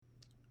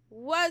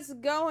What's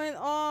going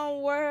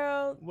on,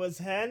 world? What's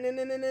happening?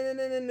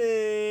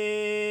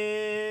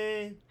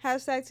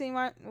 Hashtag Team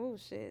Art. Oh,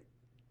 shit.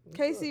 What's up?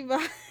 Casey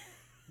Vibe.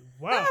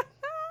 Wow.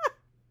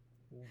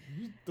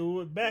 You threw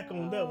it back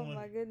on that Oh, one.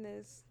 my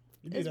goodness.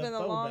 You did It's a been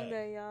a long throwback.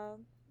 day, y'all.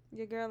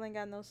 Your girl ain't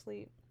got no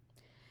sleep.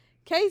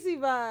 Casey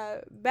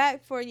Vibe,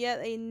 back for yet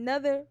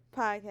another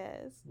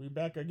podcast. We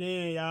back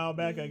again, y'all.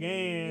 Back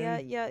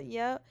again.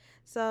 Yeah.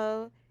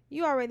 So,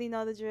 you already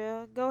know the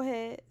drill. Go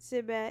ahead,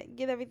 sit back,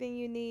 get everything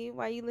you need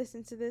while you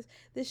listen to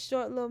this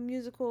short little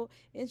musical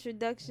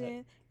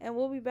introduction, and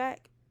we'll be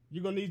back.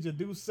 You're going to need your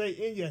do say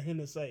and your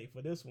Hennessy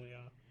for this one,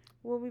 y'all.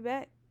 We'll be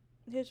back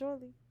here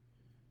shortly.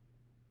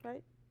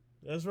 Right?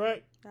 That's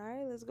right. All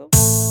right, let's go.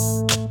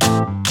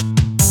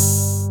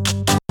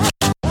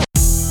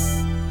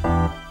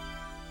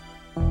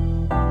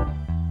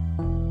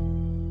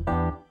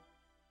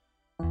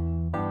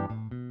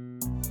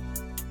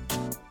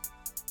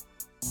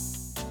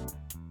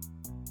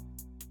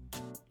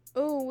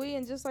 Oh,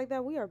 and just like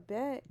that, we are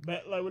back.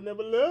 Back like we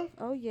never left.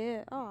 Oh,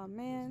 yeah. Oh, Let's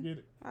man. get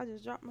it. I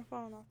just dropped my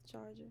phone off the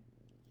charger.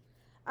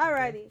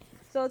 Alrighty.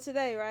 So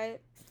today, right,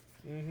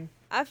 Mm-hmm.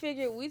 I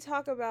figured we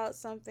talk about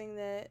something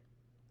that,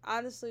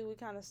 honestly, we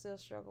kind of still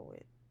struggle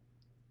with.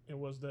 And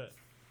what's that?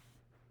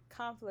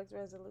 Conflict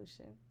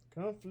resolution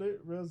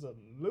Conflict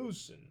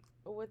resolution.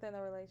 within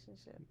a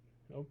relationship.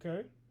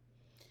 Okay.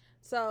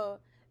 So,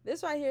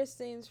 this right here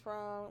stems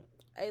from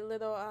a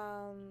little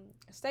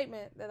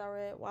statement that I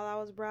read while I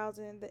was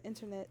browsing the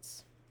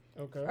internets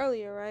Okay.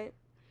 earlier, right?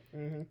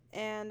 Mm-hmm.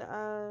 And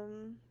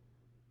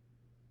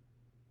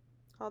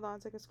hold on,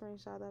 take a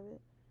screenshot of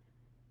it.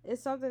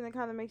 It's something that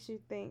kind of makes you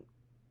think,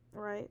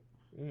 right?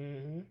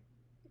 Mm-hmm.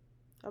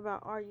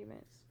 About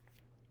arguments.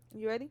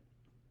 You ready?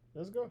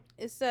 Let's go.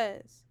 It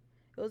says,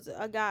 it was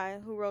a guy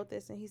who wrote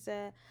this, and he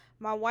said,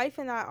 "My wife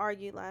and I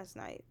argued last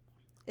night.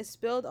 It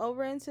spilled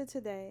over into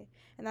today,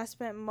 and I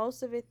spent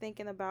most of it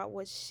thinking about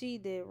what she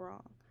did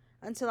wrong,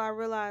 until I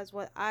realized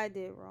what I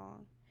did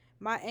wrong.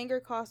 My anger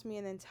cost me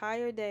an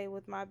entire day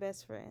with my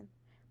best friend.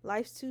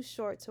 Life's too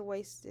short to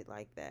waste it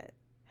like that.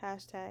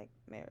 Hashtag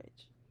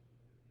marriage."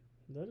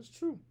 That is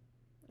true.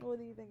 What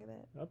do you think of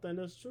that? I think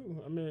that's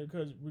true. I mean,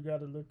 because we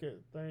got to look at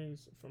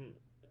things from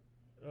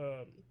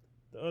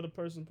the other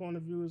person's point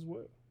of view as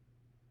well.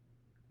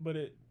 But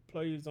it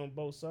plays on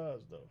both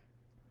sides, though.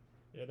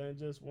 It ain't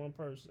just one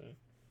person.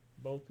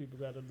 Both people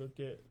got to look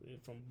at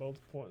it from both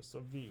points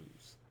of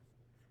views.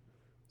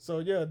 So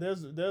yeah,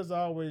 there's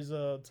always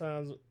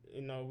times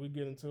we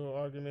get into an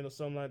argument or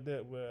something like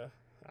that where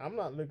I'm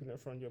not looking at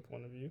it from your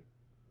point of view.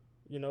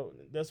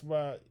 That's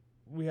why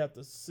we have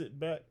to sit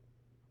back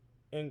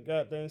and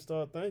goddamn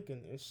start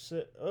thinking and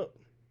shut up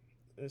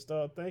and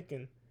start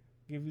thinking.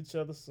 Give each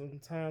other some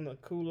time to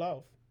cool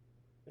off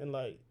and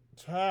like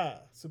try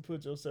to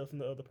put yourself in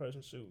the other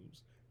person's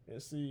shoes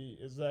and see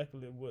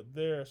exactly what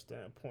their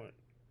standpoint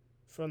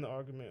from the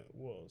argument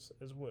was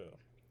as well.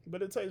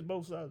 But it takes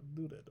both sides to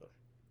do that though.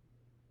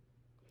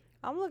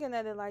 I'm looking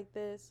at it like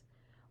this.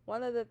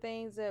 One of the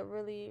things that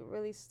really,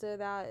 really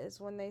stood out is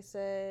when they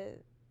said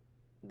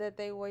that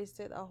they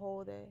wasted a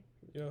whole day.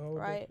 Yeah, whole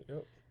right? Day.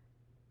 Yep.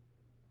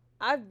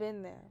 I've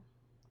been there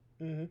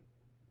Mm-hmm.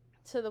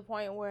 to the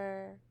point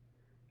where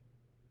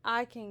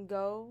I can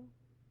go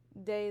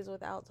days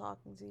without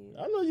talking to you.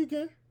 I know you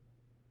can.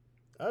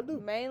 I do.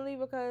 Mainly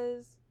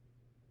because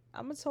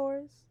I'm a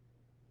Taurus,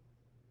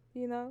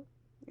 a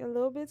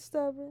little bit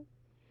stubborn.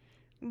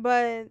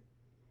 But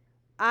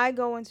I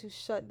go into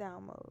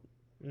shutdown mode.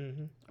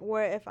 Mm-hmm.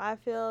 Where if I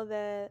feel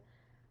that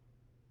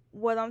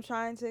what I'm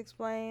trying to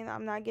explain,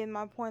 I'm not getting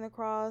my point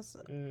across,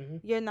 Mm-hmm.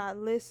 you're not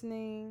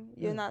listening,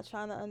 you're not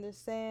trying to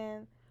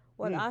understand.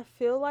 When Mm. I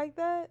feel like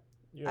that,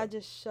 Yeah. I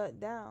just shut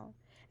down.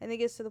 And it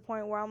gets to the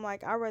point where I'm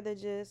like, I'd rather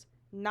just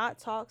not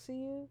talk to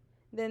you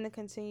than to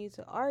continue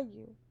to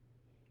argue.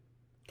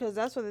 Because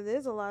that's what it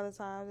is a lot of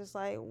times. It's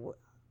like,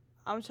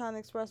 I'm trying to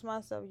express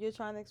myself, you're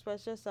trying to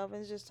express yourself,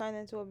 and it's just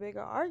turning into a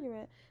bigger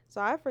argument. So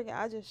I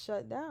just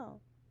shut down.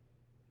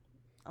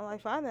 I'm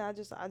like, fine, then I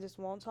just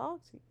won't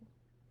talk to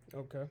you.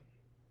 Okay.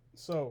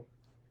 So,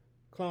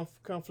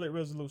 conflict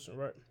resolution,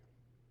 right?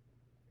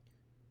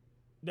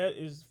 That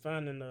is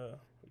finding a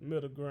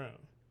middle ground,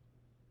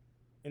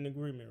 in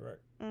agreement, right?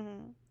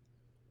 Mm-hmm.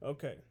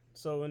 Okay.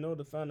 So, in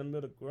order to find a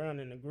middle ground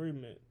in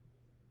agreement,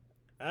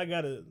 I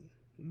gotta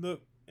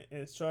look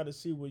and try to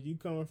see where you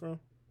coming from,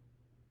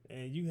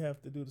 and you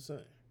have to do the same.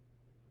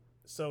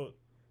 So,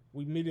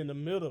 we meet in the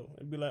middle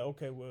and be like,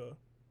 okay, well,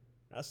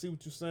 I see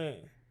what you're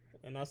saying,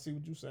 and I see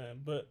what you're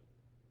saying,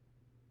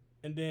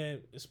 and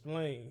then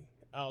explain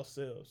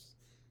ourselves.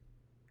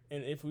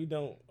 And if we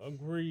don't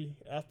agree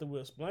after we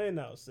explain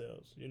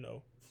ourselves,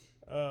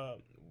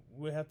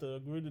 we have to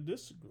agree to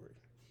disagree,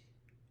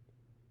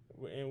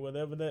 and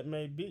whatever that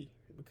may be,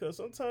 because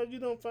sometimes you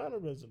don't find a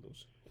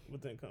resolution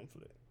within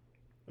conflict.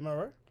 Am I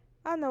right?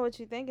 I know what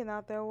you're thinking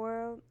out there,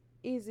 world.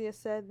 Easier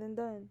said than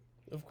done.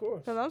 Of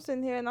course. Because I'm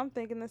sitting here and I'm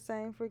thinking the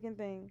same freaking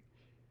thing.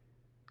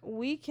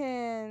 We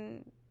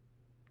can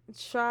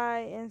try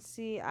and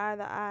see eye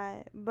to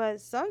eye,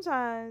 but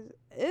sometimes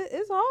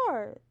it's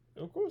hard.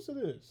 Of course it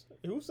is.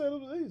 Who said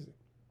it was easy?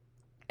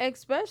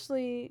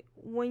 Especially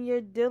when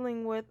you're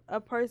dealing with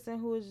a person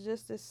who is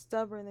just as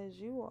stubborn as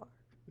you are.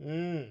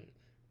 Mm.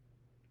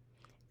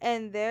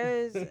 And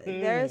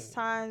there's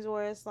times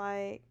where it's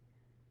like,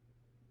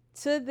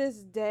 to this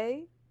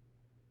day,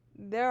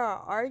 there are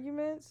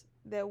arguments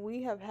that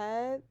we have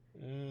had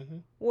Mm-hmm.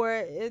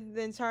 where it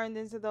then turned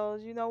into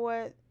those, you know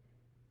what?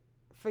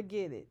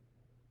 Forget it.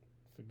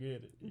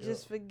 Forget it. Yep.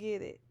 Just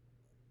forget it.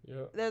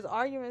 Yep. There's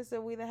arguments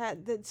that we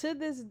had that to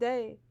this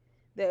day,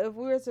 that if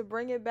we were to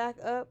bring it back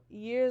up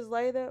years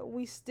later,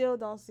 we still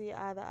don't see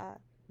eye to eye.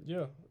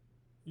 Yeah.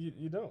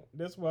 You don't.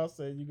 That's why I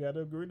say you got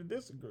to agree to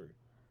disagree.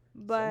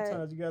 But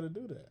Sometimes you got to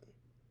do that.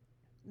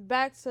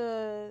 back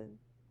to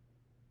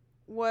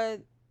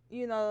what,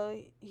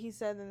 he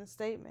said in the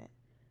statement.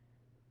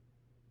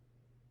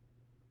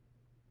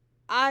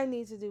 I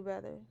need to do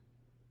better.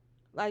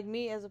 Like,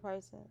 me as a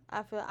person,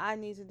 I feel I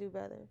need to do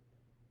better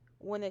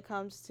when it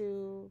comes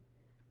to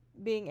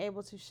being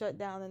able to shut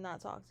down and not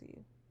talk to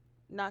you,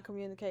 not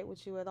communicate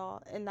with you at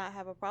all, and not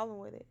have a problem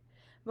with it.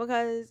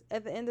 Because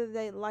at the end of the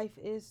day, life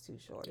is too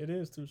short. It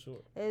is too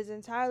short. It is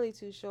entirely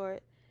too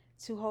short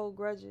to hold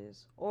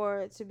grudges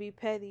or to be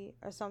petty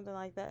or something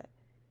like that.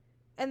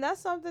 And that's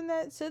something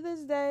that to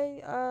this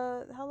day,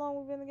 how long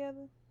we've been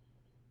together?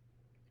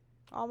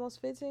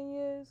 Almost 15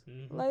 years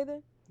Mm-hmm.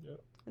 later. Yep.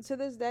 And to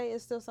this day,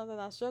 it's still something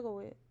I struggle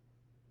with,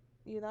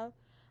 you know?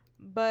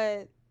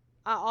 But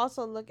I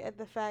also look at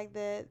the fact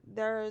that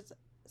there's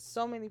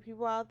so many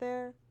people out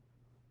there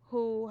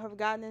who have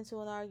gotten into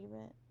an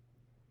argument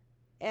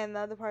and the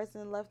other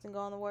person left and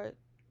gone to work,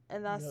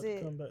 and You that's have to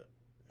it, come back.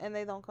 and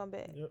they don't come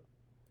back. Yep.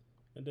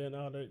 And then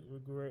all that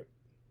regret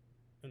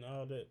and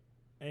all that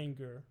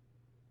anger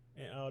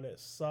and all that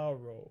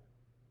sorrow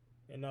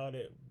and all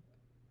that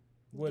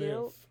what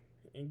Guilt.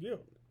 if and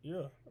guilt.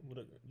 Yeah. Would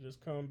have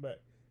just come back.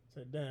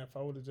 Say, damn, if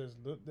I would have just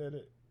looked at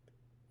it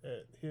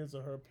at his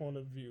or her point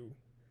of view,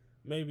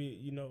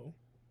 maybe,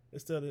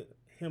 instead of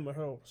him or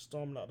her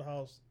storming out the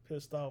house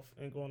pissed off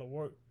and going to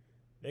work,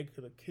 they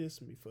could have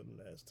kissed me for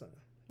the last time.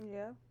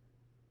 Yeah.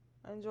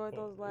 I enjoyed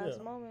Or, those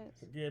last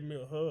moments. gave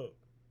me a hug.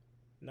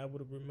 And I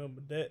would have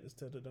remembered that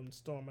instead of them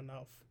storming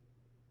off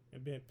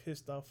and being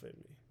pissed off at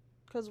me.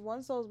 Because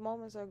once those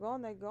moments are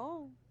gone, they're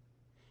gone.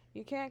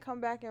 You can't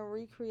come back and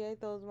recreate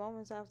those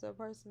moments after a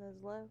person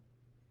has left.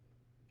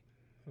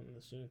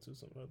 Unless you're into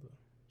some other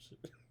shit.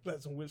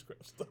 Like some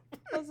witchcraft stuff.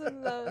 Was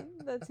it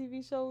the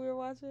TV show we were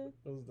watching?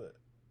 What was that?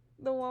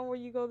 The one where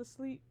you go to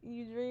sleep,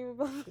 you dream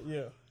about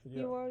Yeah.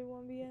 you already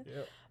want to be in?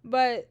 Yeah.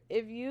 But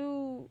if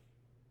you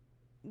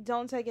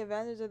don't take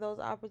advantage of those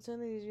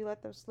opportunities, you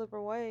let them slip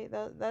away.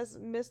 That's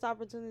missed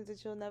opportunities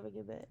that you'll never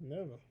get back.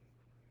 Never.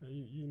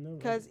 You never.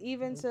 Because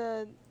even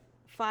to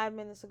 5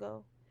 minutes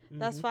ago,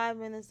 that's 5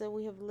 minutes that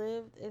we have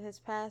lived. It has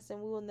passed,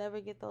 and we will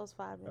never get those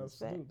 5 minutes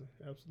back.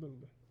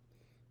 Absolutely.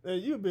 And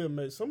you'll be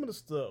amazed. Some of the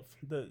stuff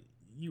that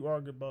you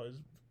argue about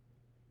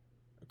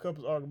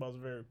couples argue about is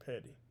very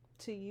petty.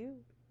 To you.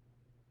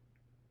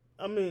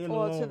 I mean,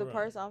 or to the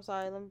person. I'm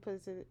sorry. Let me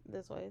put it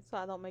this way, so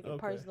I don't make it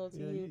personal to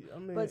you.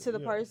 But to the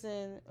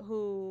person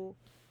who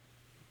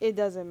it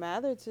doesn't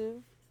matter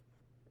to.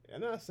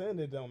 I'm not saying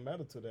it don't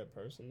matter to that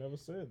person. Never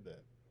said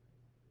that.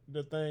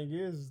 The thing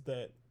is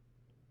that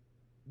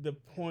the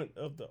point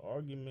of the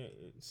argument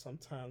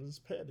sometimes is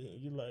petty,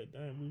 and you're like,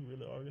 damn, we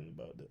really arguing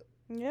about that.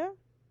 Yeah.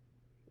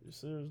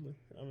 Seriously.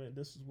 I mean,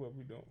 this is what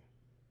we doing.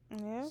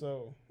 Yeah.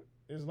 So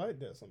it's like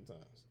that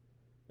sometimes,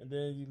 and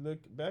then you look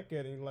back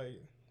at it like.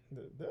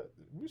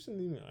 We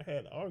shouldn't even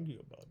had to argue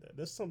about that.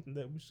 That's something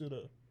that we should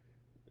have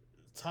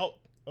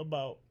talked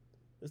about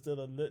instead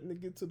of letting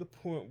it get to the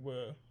point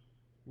where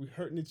we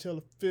hurting each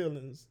other's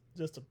feelings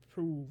just to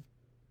prove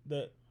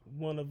that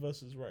one of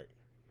us is right.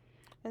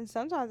 And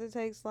sometimes it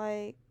takes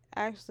like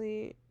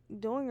actually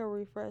doing a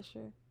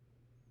refresher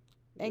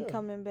and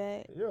coming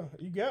back. Yeah,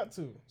 you got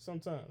to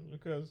sometimes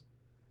because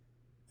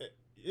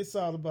it's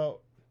all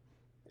about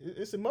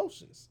it's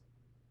emotions.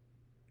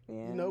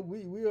 Yeah.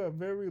 We are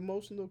very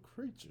emotional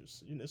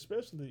creatures.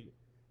 Especially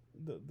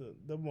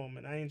the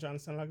woman. I ain't trying to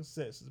sound like a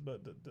sexist,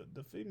 but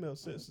the female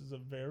sex is a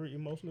very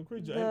emotional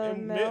creature,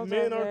 and males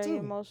men are are too.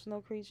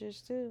 Emotional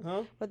creatures too.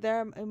 Huh? But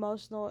they're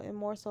emotional in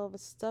more so of a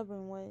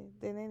stubborn way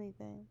than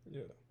anything.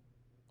 Yeah.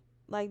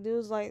 Like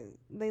dudes, like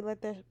they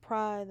let their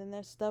pride and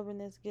their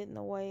stubbornness get in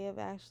the way of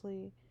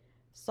actually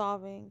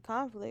solving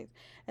conflict.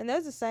 And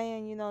there's a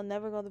saying,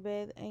 never go to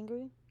bed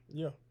angry.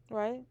 Yeah.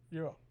 Right?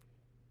 Yeah.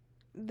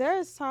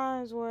 There's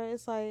times where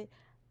it's like,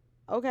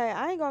 okay,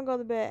 I ain't gonna go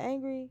to bed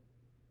angry,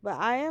 but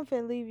I am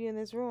finna leave you in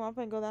this room. I'm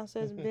finna go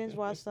downstairs and binge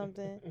watch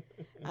something.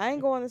 I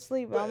ain't going to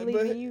sleep, but I'm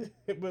leaving you.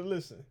 But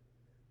listen,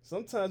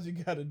 sometimes you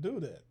gotta do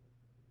that.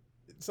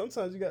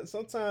 Sometimes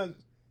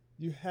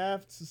you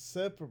have to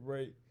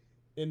separate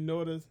in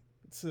order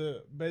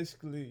to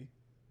basically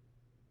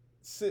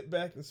sit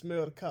back and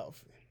smell the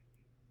coffee.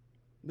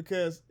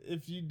 Because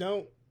if you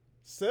don't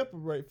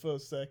separate for a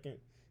second,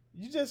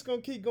 you just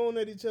gonna keep going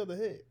at each other's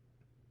head.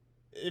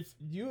 If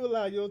you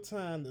allow your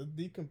time to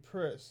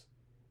decompress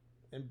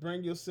and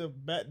bring yourself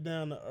back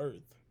down to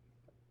earth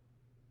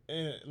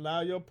and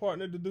allow your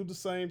partner to do the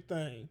same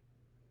thing,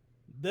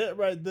 that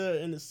right there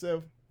in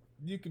itself,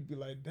 you could be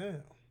like,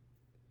 damn,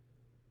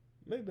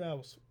 maybe I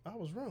was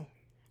wrong.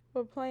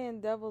 We're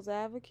playing devil's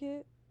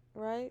advocate,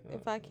 right?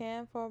 If I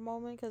can for a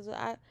moment, because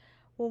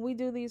when we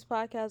do these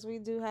podcasts, we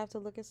do have to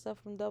look at stuff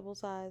from double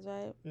sides,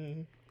 right?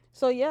 Mm-hmm.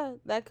 So yeah,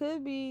 that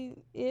could be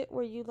it.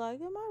 Where you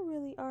like, am I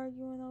really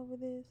arguing over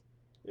this?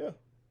 Yeah.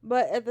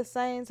 But at the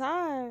same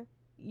time,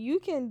 you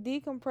can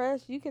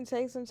decompress. You can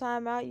take some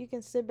time out. You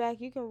can sit back.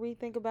 You can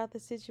rethink about the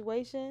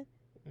situation,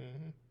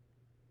 Mm-hmm.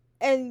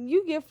 and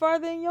you get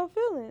further in your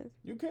feelings.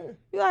 You can.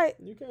 You're like,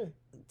 You can.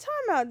 time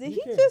out. Did You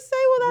he can. just say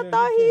what I Yeah, you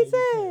thought he can. You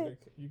said?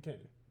 can. You can.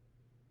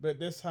 But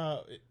that's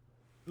how.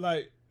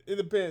 Like it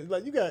depends.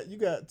 Like you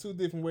got two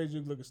different ways you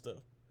can look at stuff.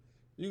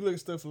 You can look at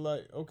stuff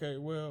like, okay,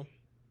 well,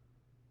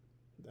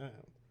 damn.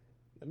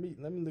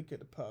 Let me look at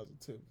the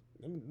positive.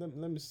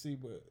 Let me see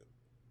what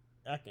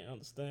I can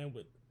understand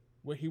with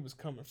where he was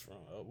coming from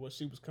or where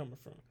she was coming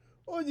from.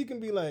 Or you can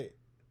be like,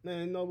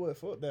 man, you know what?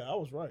 Fuck that. I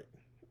was right.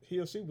 He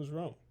or she was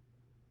wrong.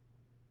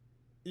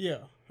 Yeah,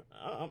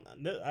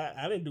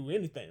 I didn't do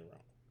anything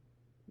wrong.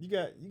 You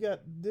got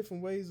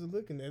different ways of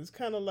looking at it. It's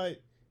kind of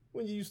like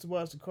when you used to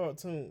watch the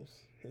cartoons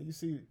and you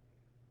see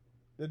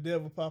the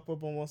devil pop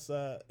up on one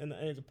side and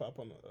the angel pop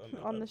on the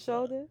On other the side.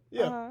 shoulder?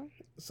 Yeah.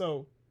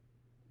 So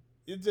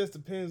it just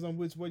depends on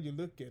which way you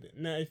look at it.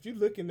 Now, if you're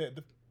looking at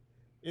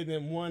it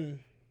in one,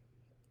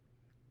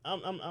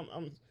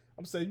 I'm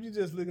saying you're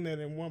just looking at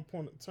it in one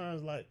point of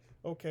terms. Like,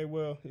 okay,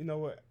 well, you know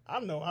what? I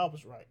know I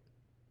was right.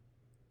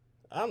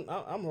 I'm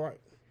right.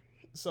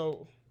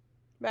 So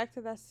Back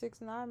to that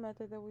 6-9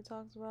 method that we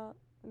talked about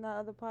in that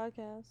other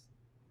podcast,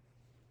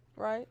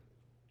 right?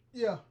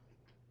 yeah,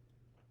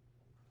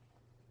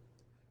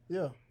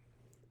 yeah.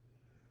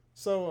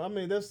 So I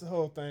mean, that's the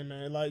whole thing,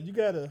 man. Like you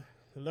gotta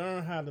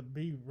learn how to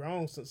be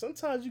wrong. So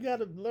sometimes you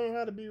gotta learn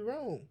how to be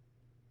wrong.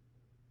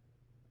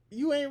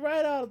 You ain't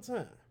right all the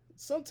time.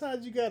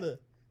 Sometimes you gotta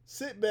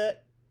sit back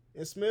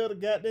and smell the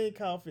goddamn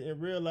coffee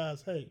and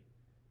realize, hey,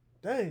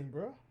 dang,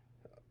 bro,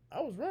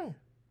 I was wrong.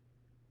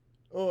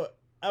 Or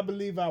I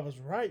believe I was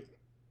right,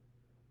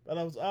 but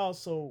I was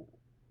also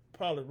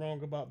probably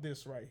wrong about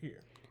this right here.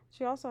 But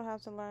you also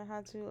have to learn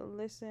how to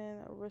listen,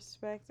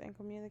 respect, and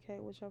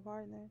communicate with your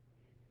partner.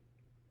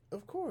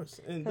 Of course,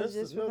 and Because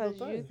that's just another because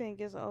you thing. think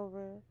it's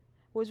over,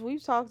 which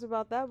we've talked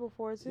about that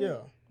before too.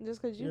 Yeah,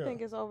 Just because you yeah.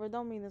 think it's over,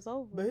 don't mean it's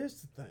over. But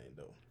here's the thing,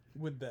 though,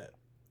 with that,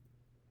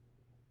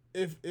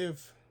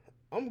 if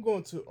I'm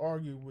going to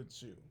argue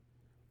with you,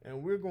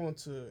 and we're going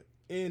to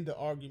end the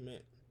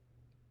argument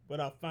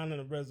without finding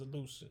a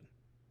resolution,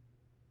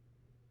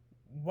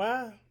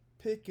 why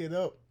pick it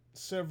up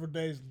several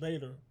days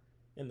later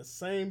in the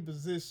same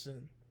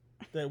position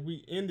that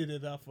we ended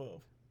it off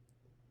of?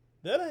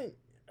 That ain't.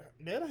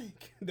 That ain't.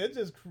 That's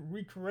just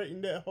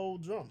recreating that whole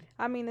drama.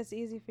 I mean, it's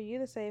easy for you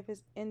to say if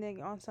it's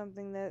ending on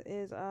something that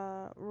is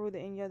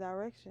rooted in your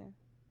direction.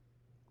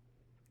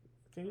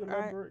 Can you All right.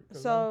 elaborate?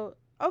 So,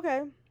 okay.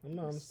 I'm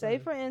not Say, understanding.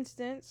 for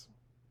instance,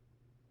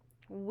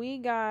 we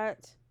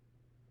got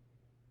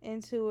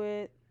into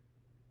it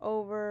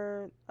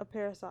over a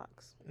pair of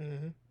socks.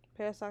 Mm-hmm.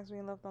 Pair of socks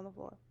being left on the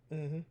floor.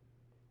 Mm-hmm.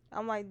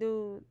 I'm like,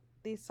 dude,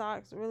 these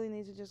socks really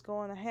need to just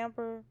go in a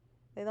hamper.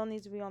 They don't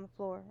need to be on the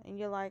floor. And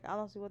you're like, I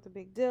don't see what the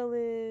big deal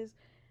is.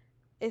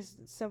 It's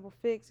a simple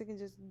fix. It can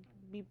just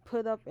be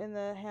put up in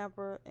the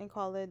hamper and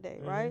call it a day,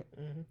 right?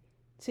 Mm-hmm.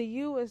 To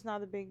you, it's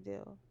not a big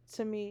deal.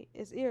 To me,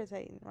 it's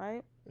irritating,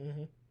 right?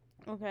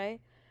 Mm-hmm. Okay.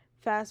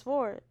 Fast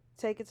forward.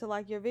 Take it to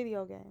like your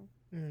video game.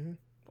 Mm-hmm.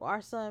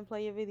 Our son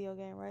play your video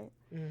game, right?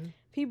 Mm-hmm.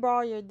 If he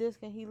borrow your disc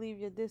and he leave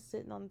your disc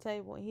sitting on the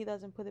table and he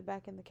doesn't put it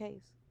back in the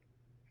case,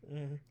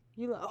 Mm-hmm.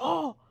 you like,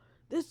 oh,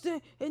 this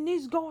thing, it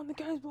needs to go in the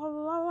case, blah, blah,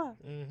 blah, blah.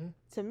 Mm-hmm.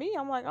 To me,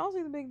 I'm like, I don't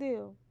see the big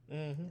deal.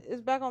 Mm-hmm.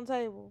 It's back on the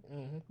table.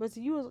 Mm-hmm. But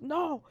to you, it's,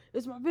 no,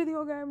 it's my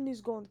video game. It needs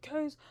to go in the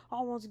case. I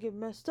don't want it to get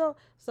messed up.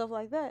 Stuff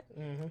like that.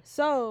 Mm-hmm.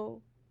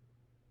 So,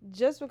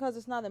 just because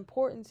it's not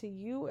important to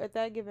you at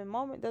that given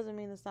moment doesn't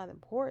mean it's not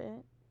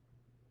important.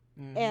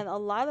 Mm-hmm. And a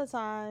lot of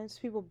times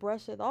people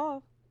brush it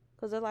off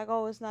because they're like,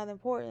 oh, it's not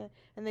important.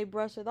 And they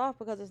brush it off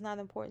because it's not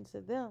important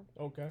to them.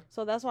 Okay.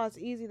 So that's why it's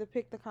easy to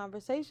pick the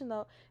conversation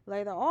up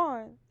later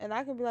on. And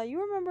I can be like,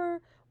 you remember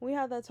we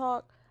had that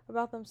talk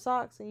about them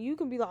socks? And you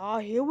can be like, oh,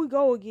 here we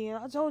go again.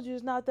 I told you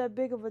it's not that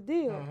big of a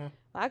deal. Uh-huh.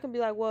 I can be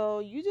like,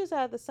 well, you just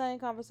had the same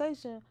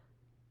conversation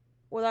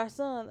with our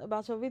son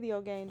about your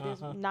video game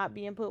disc not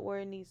being put where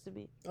it needs to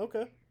be.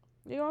 Okay.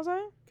 You know what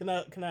I'm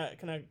saying?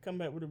 Can I come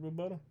back with a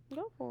rebuttal?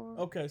 Go for it.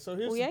 Okay, so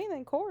here's we ain't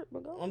in court,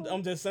 but go for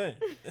I'm just saying.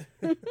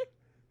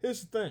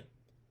 Here's the thing.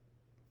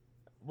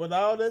 With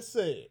all that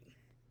said,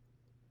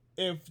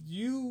 if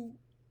you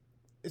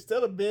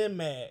instead of being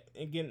mad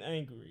and getting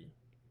angry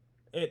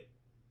at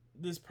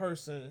this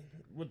person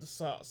with the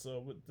socks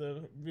or with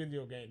the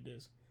video game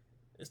disc,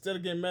 instead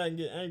of getting mad and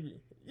getting angry,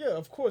 yeah,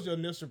 of course your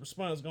initial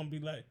response is gonna be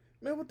like,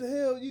 man, what the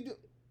hell you do?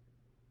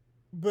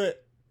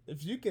 But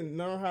if you can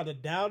learn how to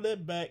dial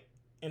that back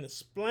and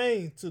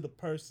explain to the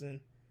person,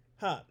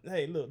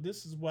 hey, look,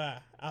 this is why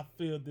I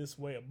feel this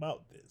way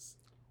about this.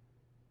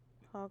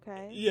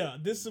 Okay. Yeah,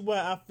 this is why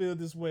I feel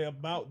this way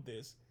about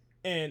this,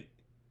 and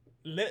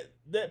let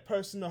that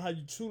person know how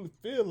you truly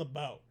feel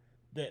about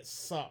that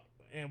sock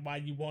and why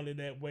you want it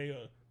that way,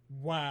 or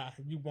why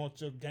you want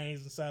your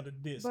gains inside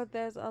of this. But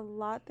there's a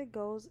lot that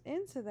goes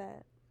into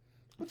that.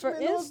 What you For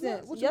mean? No, it's not.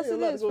 instance, What you yes, mean? A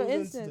it lot that is. For goes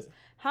into instance, that.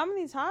 how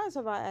many times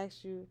have I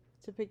asked you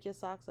to pick your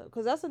socks up?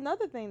 Because that's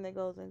another thing that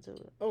goes into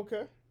it.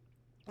 Okay.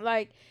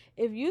 Like,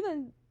 if you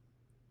done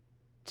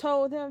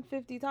told him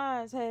 50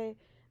 times, hey,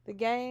 the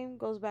game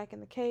goes back in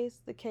the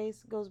case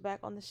goes back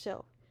on the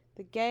shelf.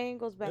 The game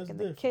goes back That's in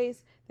different.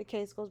 the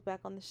case goes back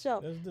on the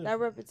shelf. That's That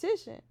different.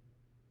 repetition.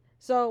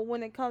 So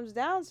when it comes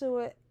down to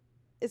it,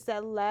 it's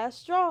that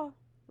last straw,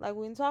 like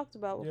we talked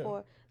about Yeah.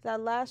 before. It's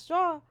that last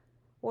straw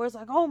where it's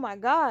like, oh my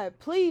God,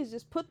 please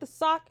just put the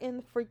sock in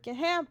the freaking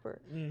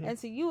hamper. Mm-hmm. And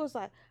to you, it's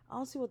like, I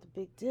don't see what the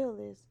big deal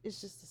is.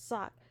 It's just a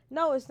sock.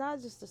 No, it's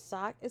not just a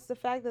sock. It's the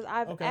fact that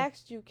I've Okay.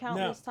 asked you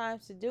countless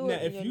times to do Now, it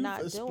and if you're you've not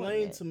doing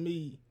explained it. to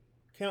me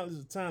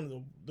countless times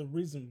the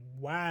reason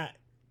why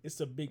it's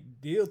a big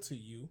deal to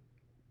you,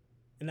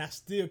 and I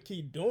still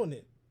keep doing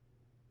it,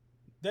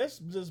 that's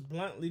just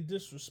bluntly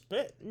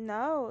disrespect.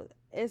 No,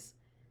 it's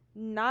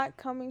not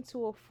coming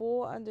to a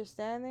full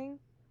understanding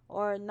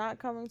or not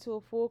coming to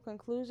a full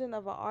conclusion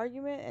of an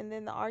argument, and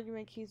then the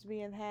argument keeps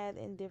being had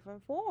in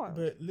different forms.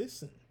 But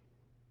listen,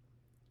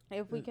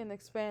 If we can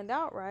expand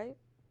out, right?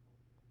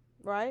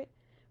 Right?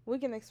 We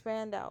can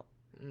expand out.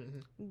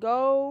 mm-hmm.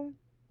 Go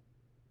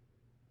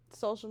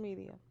social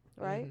media,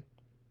 right?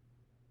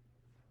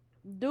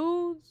 Mm-hmm.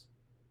 Dudes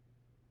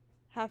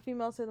have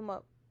females hit them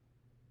up.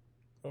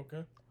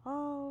 Okay.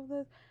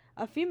 Oh,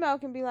 a female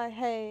can be like,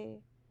 hey,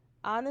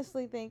 I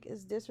honestly think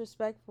it's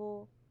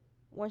disrespectful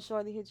when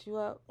Shorty hits you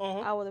up. Uh-huh.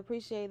 I would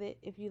appreciate it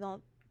if you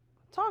don't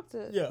talk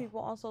to people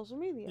on social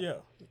media.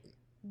 Yeah.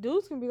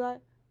 Dudes can be like,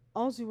 I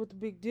don't see what the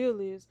big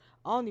deal is.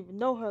 I don't even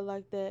know her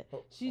like that.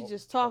 She's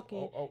just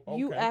talking. Okay.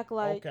 You act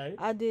like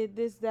I did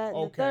this, that,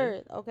 and the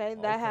third. Okay,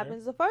 that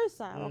happens the first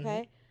time. Mm-hmm.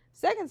 Okay,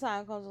 second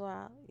time comes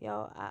around.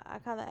 Yo, I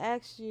kind of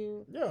asked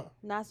you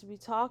not to be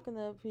talking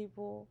to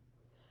people.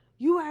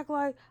 You act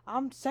like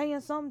I'm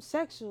saying something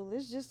sexual.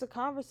 It's just a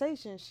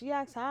conversation. She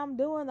asked how I'm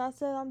doing. I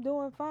said I'm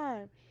doing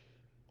fine.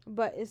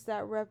 But it's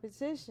that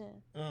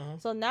repetition. Uh-huh.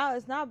 So now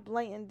it's not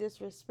blatant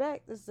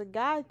disrespect. It's the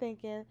guy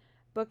thinking,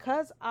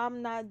 because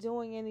I'm not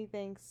doing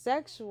anything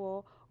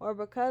sexual or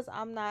because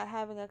I'm not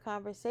having a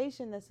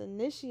conversation that's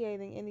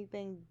initiating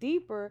anything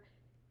deeper,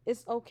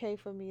 it's okay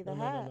for me to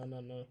have.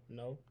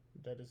 No.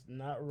 That is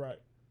not right.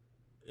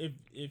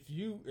 If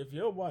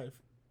your wife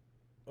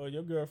or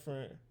your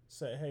girlfriend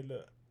say, hey,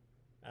 look,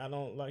 I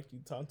don't like you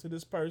talking to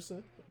this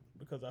person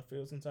because I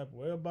feel some type of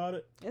way about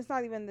it. It's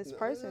not even this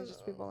person, it's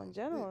just people in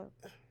general.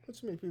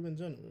 What you mean people in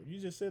general? You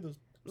just said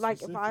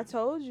like if I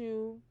told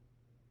you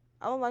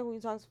I don't like when you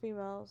talk to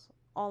females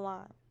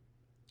online.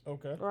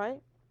 Okay.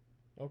 Right?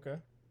 Okay.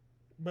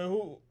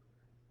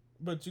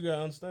 But you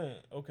gotta understand,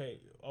 okay,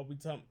 are we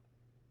talking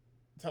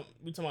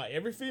about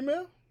every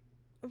female?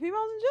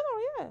 Females in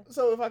general, yeah.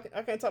 So if I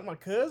can't talk to my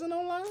cousin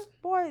online?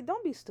 Boy,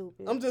 don't be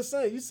stupid. I'm just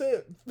saying. You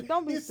said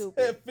don't be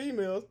stupid. Said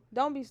females.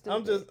 Don't be stupid.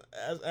 I'm just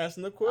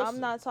asking the question. I'm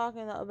not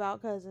talking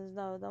about cousins.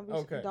 No, don't be.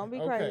 Okay. Don't be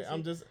okay. crazy.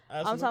 I'm just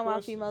asking. I'm talking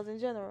about females in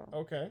general.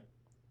 Okay.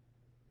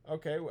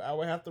 Okay. Well, I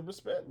would have to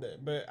respect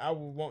that, but I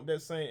would want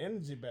that same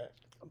energy back.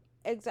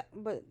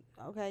 Exactly. But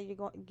okay,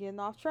 you're getting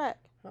off track.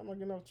 How am I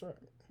getting off track?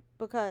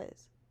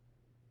 Because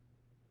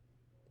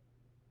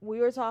we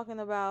were talking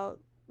about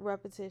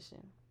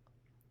repetition.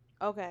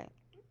 Okay.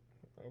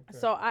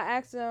 So I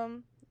asked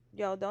him,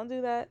 yo, don't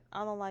do that.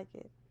 I don't like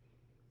it.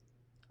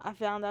 I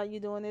found out you're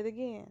doing it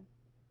again.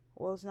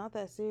 Well, it's not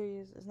that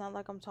serious. It's not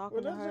like I'm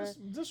talking to her. That's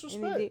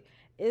disrespect.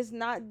 It's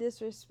not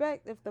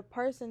disrespect if the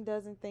person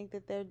doesn't think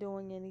that they're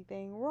doing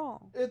anything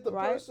wrong. If the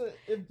person...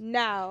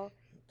 Now,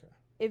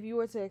 if you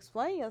were to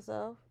explain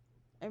yourself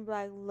and be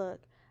like,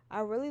 look, I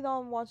really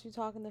don't want you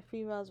talking to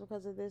females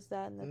because of this,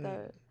 that, and the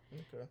third.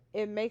 Okay.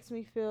 It makes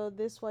me feel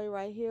this way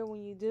right here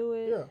when you do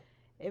it. Yeah.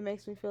 It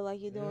makes me feel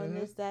like you're doing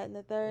this, that, and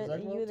the third,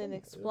 exactly and you done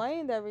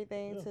explained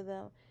everything to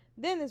them.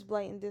 Then it's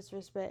blatant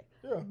disrespect.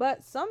 Yeah.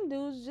 But some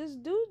dudes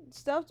just do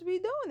stuff to be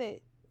doing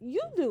it. You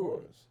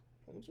do it.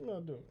 What you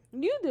not doing?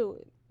 You do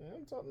it. Yeah,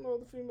 I'm talking to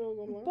other females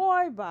online.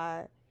 Boy,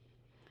 bye.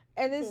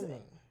 And it's...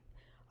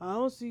 I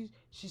don't see...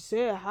 She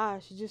said hi.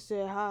 She just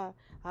said hi.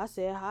 I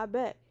said hi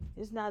back.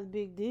 It's not a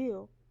big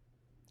deal.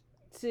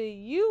 To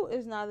you,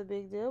 it's not a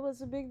big deal, but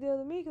it's a big deal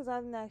to me because I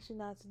didn't ask you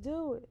not to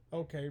do it.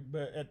 Okay,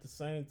 but at the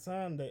same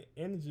time, that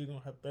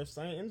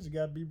same energy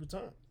got to be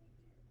returned.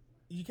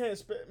 You can't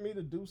expect me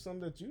to do something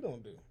that you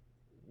don't do.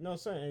 You know what I'm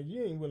saying? And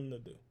you ain't willing to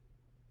do.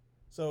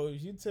 So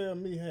if you tell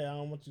me, hey, I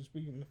don't want you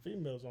speaking to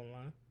females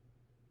online,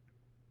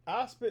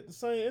 I'll spit the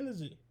same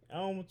energy. I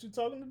don't want you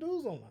talking to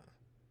dudes online.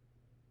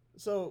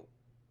 So,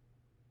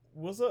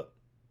 what's up?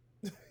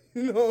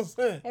 You know what I'm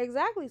saying?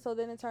 Exactly. So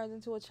then it turns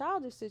into a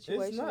childish It's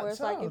situation not where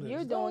it's like, if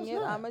you're childish. No, doing it's it,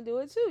 not. I'm gonna do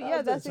it too. How's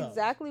Yeah, that that's childish?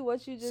 exactly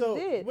what you just So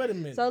did. wait a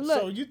minute. So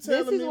So look, you this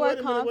telling is me? where Wait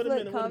a minute. Wait a conflict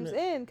minute. Wait a comes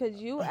minute. in,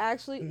 because you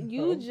actually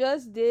you No,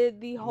 just did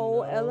the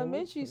whole no,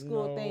 elementary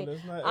school no. thing.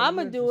 That's not I'm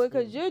gonna elementary do it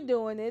school. because you're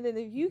doing it, and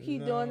if you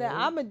keep doing that, No,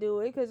 I'm gonna do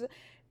it because that's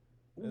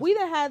we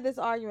done had this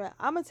argument.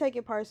 I'm gonna take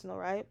it personal,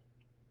 right?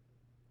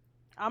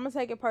 I'm gonna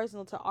take it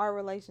personal to our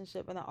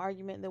relationship and an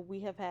argument that we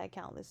have had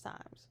countless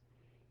times.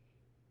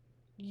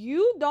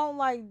 You don't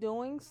like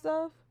doing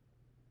stuff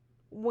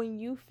when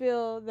you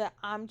feel that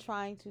I'm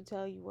trying to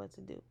tell you what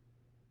to do.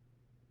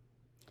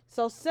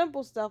 So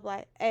simple stuff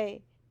like,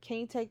 hey, can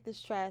you take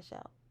this trash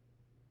out?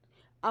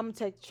 I'm gonna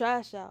take the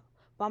trash out,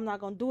 but I'm not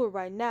gonna do it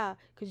right now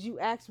because you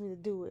asked me to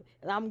do it,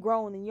 and I'm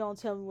grown and you don't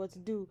tell me what to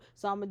do,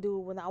 so I'm gonna do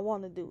it when I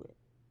want to do it.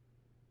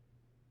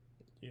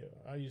 yeah.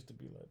 I used to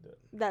be like that.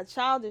 That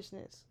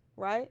childishness,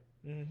 right?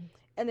 Mm-hmm.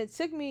 And it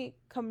took me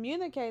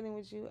communicating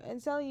with you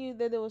and telling you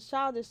that it was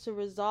childish to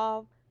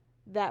resolve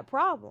that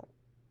problem.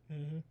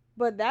 Mm-hmm.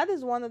 But that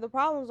is one of the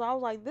problems. I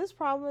was like, this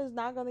problem is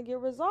not going to get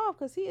resolved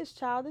because he is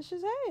childish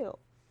as hell.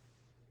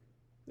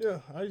 Yeah,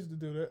 I used to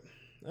do that.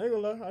 I ain't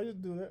gonna lie, I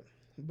used to do that.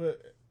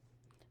 But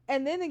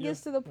And then it yeah,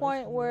 gets to the I used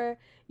point to do that. where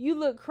you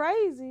look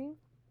crazy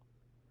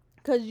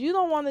because you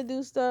don't want to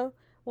do stuff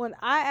when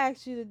I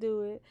ask you to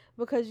do it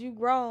because you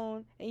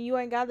grown, and you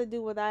ain't got to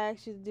do what I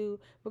ask you to do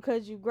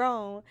because you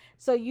grown.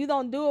 So you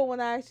don't do it when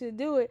I ask you to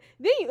do it.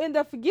 Then you end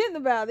up forgetting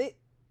about it.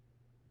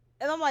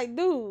 And I'm like,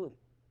 dude.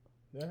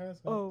 That has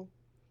happened. Oh.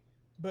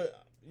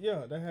 But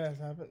yeah, that has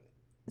happened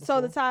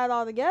So to before. tie it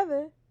all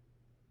together,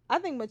 I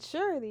think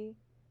maturity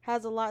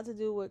has a lot to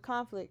do with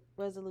conflict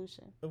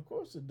resolution. Of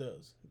course it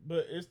does.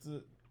 But it's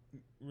the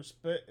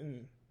respect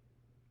and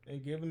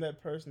giving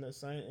that person that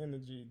same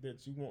energy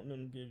that you want them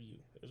to give you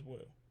as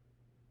well.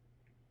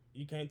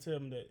 You can't tell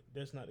them that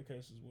that's not the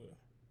case as well.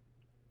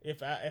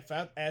 If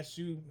I ask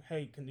you,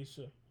 hey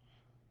Kanisha,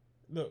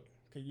 look,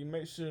 can you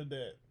make sure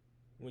that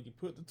when you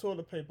put the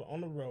toilet paper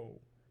on the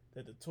roll,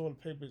 that the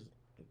toilet paper is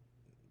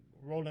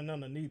rolling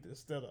underneath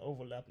instead of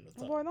overlapping the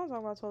top? Boy, don't talk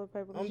about toilet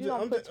paper because I'm you just,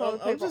 don't I'm put just,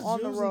 toilet I'm paper just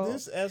on the using roll.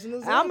 this as an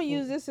example. I'm gonna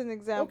use this as an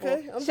example. Okay,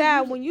 I'm just Chad,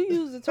 using. when you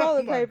use the Oh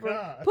toilet my paper,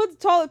 God. put the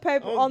toilet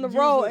paper I'm on the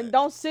roll using. and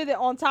don't sit it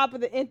on top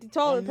of the empty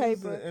toilet I'm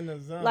using paper an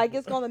example. like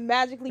it's gonna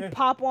magically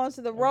pop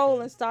onto the roll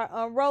Okay. and start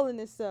unrolling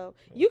itself.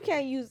 You Okay.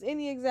 can't use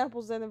any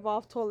examples that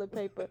involve toilet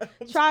paper.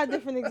 Try a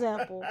different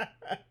example.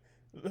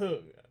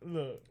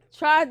 Look.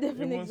 Try a It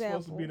different wasn't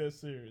supposed to be example. that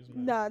serious,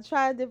 man. Nah,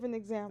 try a different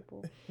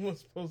example. It wasn't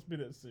supposed to be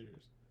that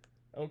serious.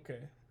 Okay.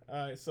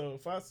 All right. So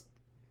if I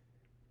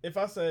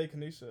say, hey,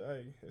 Kanisha,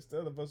 hey,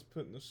 instead of us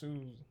putting the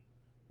shoes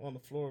on the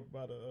floor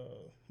by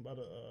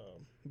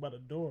the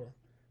door,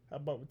 how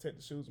about we take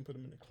the shoes and put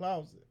them in the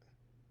closet?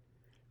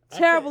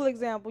 Terrible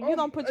example. You Oh,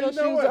 don't put you your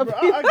know shoes what, up bro?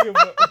 either. I give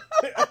up.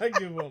 I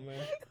give up, man.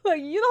 Look,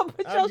 you don't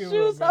put I your give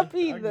shoes up, up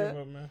man. I either. give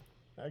up, man.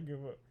 I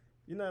give up.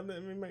 You're not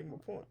letting me make my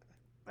point.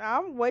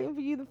 I'm waiting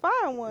for you to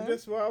find one.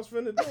 That's what I was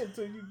finna do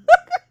until you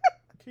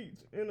keep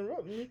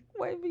interrupting me.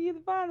 Waiting for you to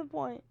find a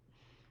point.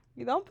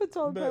 You don't put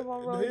toilet But paper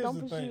on roll. You here's don't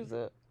the put thing. shoes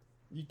up.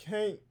 You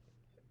can't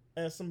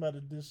ask somebody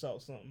to dish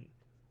out something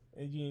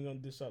and you ain't gonna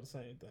dish out the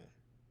same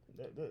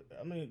thing.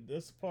 I mean,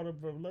 that's part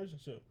of a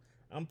relationship.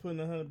 I'm putting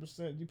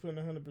 100%, you putting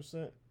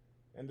 100%,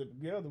 and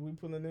together we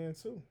putting it in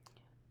too.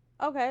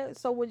 Okay,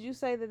 so would you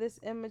say that it's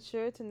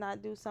immature to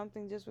not do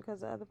something just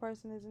because the other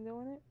person isn't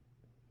doing it?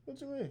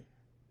 What you mean?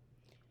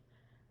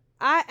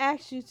 I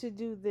asked you to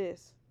do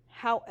this.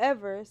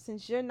 However,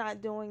 since you're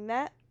not doing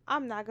that,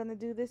 I'm not going to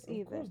do this Of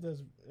either. course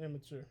that's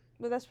immature.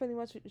 But that's pretty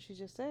much what she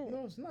just said.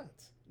 No, it's not.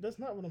 That's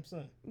not what I'm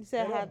saying. You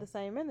said At I all. had the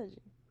same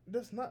energy.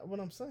 That's not what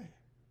I'm saying.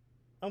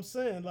 I'm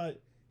saying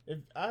like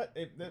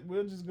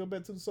we'll just go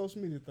back to the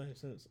social media thing.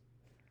 Since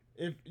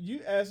if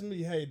you ask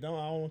me, hey, I don't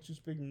want you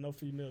speaking to no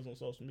females on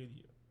social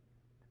media,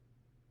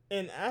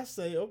 and I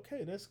say,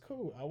 okay, that's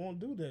cool, I won't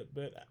do that,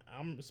 but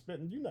I'm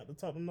expecting you not to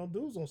talk to no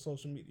dudes on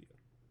social media.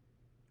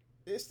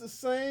 It's the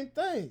same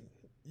thing.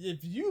 If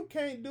you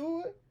can't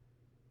do it,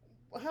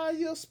 how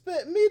you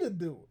expect me to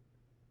do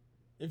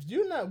it? If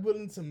you're not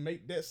willing to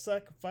make that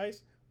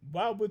sacrifice,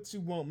 why would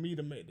you want me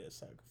to make that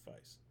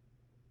sacrifice?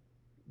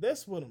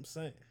 That's what I'm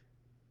saying.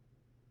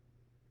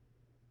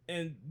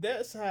 And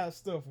that's how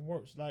stuff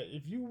works. Like,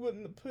 if you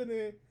wouldn't put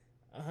in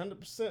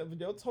 100% of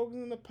your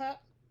tokens in the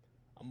pot,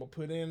 I'm going to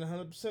put in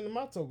 100% of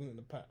my tokens in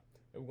the pot.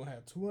 And we're going to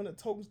have 200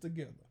 tokens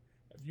together.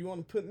 If you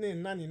want to put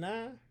in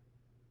 99,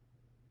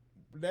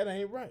 that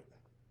ain't right.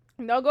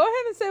 No, go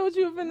ahead and say what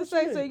you were finna What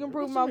say you so mean? you can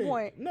prove What my you mean?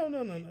 point.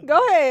 No.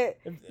 Go ahead.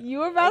 If, You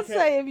were about to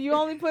say if you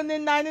only put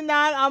in 99,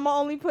 I'm going to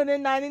only put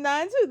in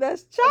 99 too.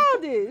 That's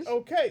childish.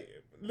 Okay,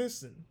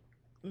 listen.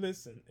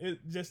 It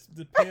just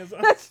depends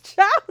on. That's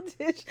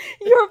childish.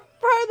 You're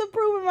further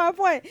proving my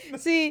point.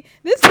 See,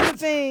 this is the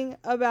thing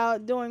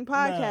about doing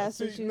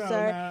podcasts with you,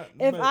 sir.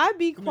 If I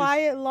be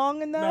quiet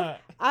long enough,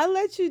 I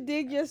let you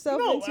dig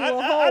yourself into a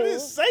hole. I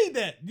didn't say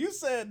that. You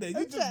said that.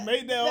 You just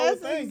made that whole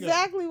thing. That's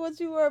exactly what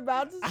you were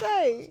about to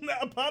say. I'm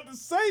not about to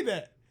say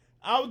that.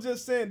 I was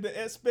just saying the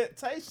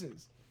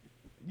expectations.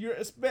 You're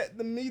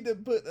expecting me to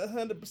put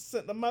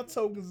 100% of my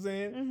tokens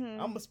in. Mhm.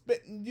 I'm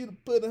expecting you to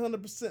put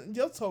 100% of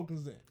your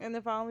tokens in. And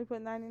if I only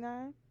put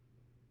 99?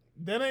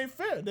 That ain't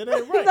fair. That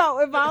ain't right. No,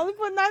 if I only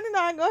put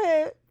 99, go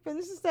ahead.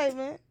 Finish the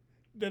statement.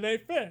 That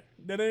ain't fair.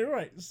 That ain't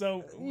right.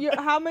 So,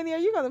 How many are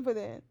you going to put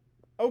in?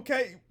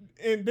 okay,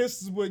 and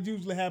this is what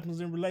usually happens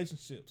in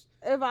relationships.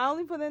 If I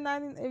only put in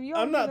 90, if you only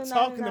I'm not put in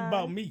talking 99,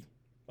 about me.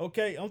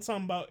 Okay, I'm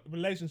talking about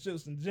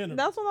relationships in general.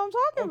 That's what I'm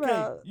talking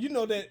about. You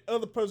know that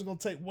other person gonna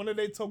take one of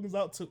their tokens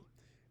out too.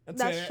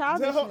 That's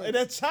childish.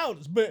 That's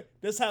childish, but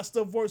that's how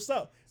stuff works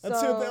out.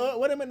 Until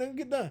wait a minute, let me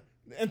get done.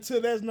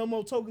 Until there's no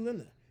more tokens in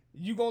there,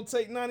 you gonna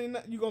take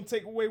 99. You gonna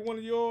take away one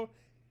of yours.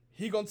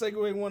 He gonna take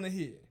away one of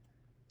his.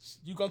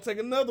 You gonna take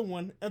another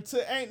one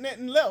until ain't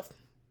nothing left.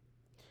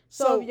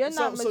 So if you're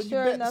not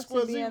mature enough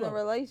to be in a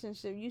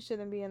relationship, you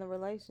shouldn't be in a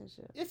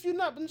relationship. If you're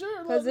not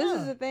mature, because this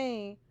is the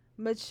thing,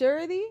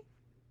 maturity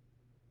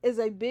is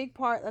a big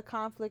part of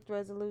conflict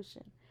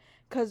resolution.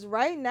 Because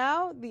right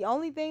now, the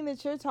only thing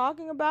that you're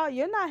talking about,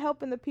 you're not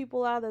helping the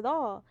people out at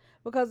all.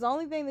 Because the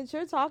only thing that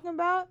you're talking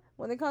about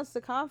when it comes to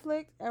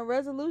conflict and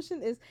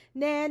resolution is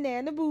nah,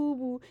 nah, the boo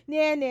boo,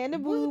 nah, nah, the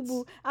boo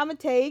boo. I'ma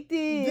take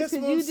this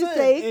because you just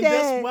take and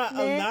that. And that's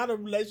why a lot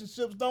of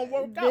relationships don't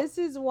work out. This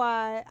is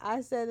why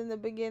I said in the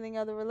beginning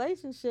of the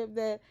relationship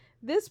that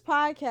this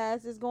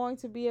podcast is going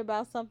to be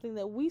about something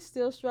that we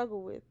still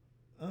struggle with.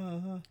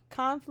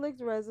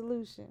 Conflict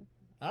resolution.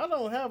 I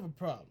don't have a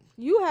problem.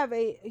 You have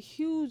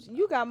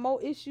you got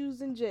more issues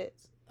than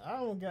Jets. I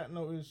don't got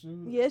no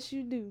issues. Yes,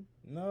 you do.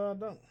 No, I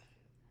don't.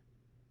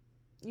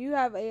 You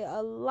have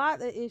a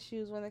lot of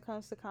issues when it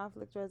comes to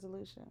conflict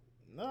resolution.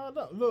 No, I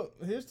don't. Look,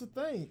 here's the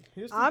thing.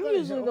 I'm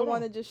usually the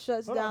one that just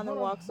shuts down and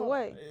walks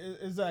away.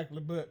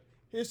 Exactly, but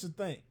here's the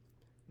thing.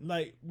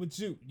 Like with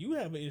you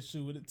have an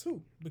issue with it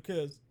too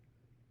because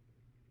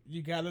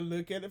you got to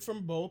look at it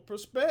from both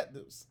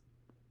perspectives.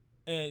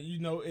 And,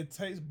 it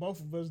takes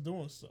both of us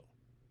doing so.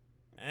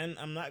 And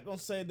I'm not going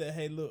to say that,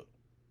 hey, look,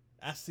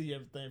 I see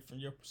everything from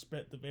your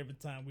perspective every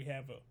time we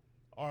have an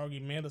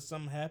argument or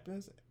something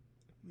happens.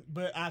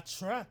 But I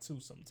try to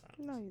sometimes.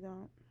 No, you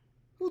don't.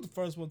 Who's the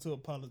first one to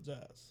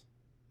apologize?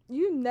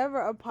 You never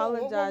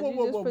apologize.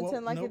 You just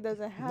pretend like it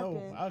doesn't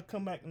happen. No, I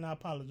come back and I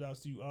apologize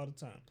to you all the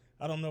time.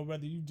 I don't know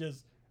whether you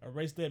just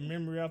erase that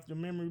memory off your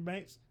memory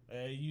banks,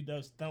 you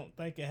just don't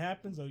think it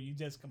happens, or you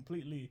just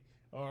completely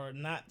are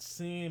not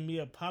seeing me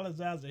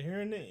apologize or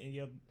hearing it, and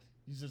you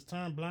just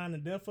turn blind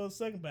and deaf for a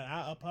second. But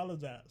I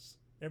apologize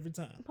every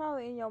time.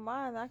 Probably in your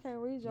mind. I can't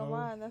read your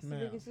mind. That's the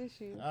biggest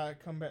issue. I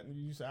come back and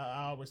you say,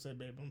 I always say,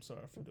 babe, I'm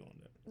sorry for doing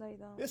that. No, you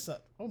don't. It's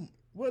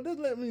well, just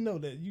let me know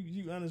that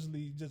you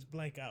honestly just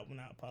blank out when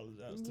I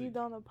apologize to you. You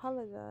don't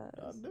apologize.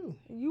 I do.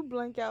 You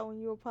blank out when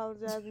you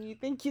apologize and you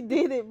think you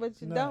did it,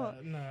 but you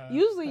don't. Nah.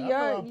 Usually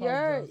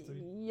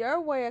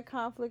your way of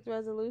conflict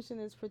resolution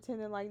is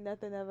pretending like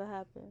nothing ever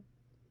happened.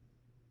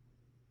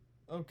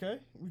 Okay,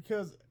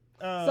 because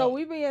so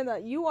we be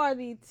you are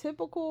the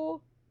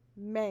typical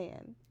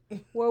man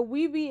where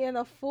we be in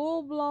a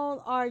full-blown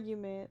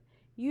argument.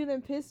 You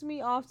done piss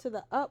me off to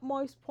the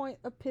utmost point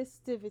of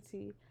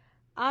pistivity.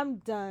 I'm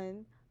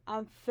done.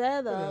 I'm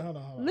fed up. Hold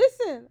on.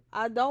 Listen,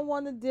 I don't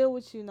want to deal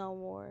with you no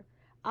more.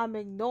 I'm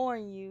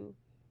ignoring you.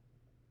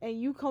 And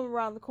you come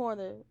around the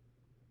corner.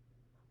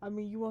 I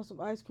mean, you want some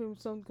ice cream or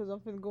something? Because I'm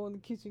finna go in the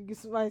kitchen and get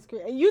some ice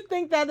cream. And you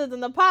think that is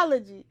an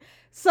apology.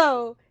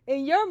 So,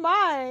 in your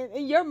mind,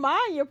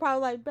 you're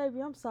probably like, baby,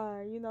 I'm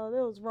sorry. That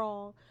was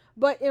wrong.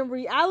 But in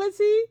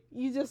reality,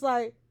 you just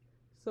like,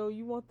 so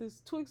you want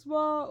this Twix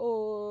bar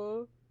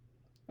or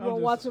you want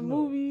to watch a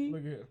movie?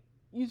 Look here.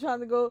 You trying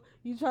to go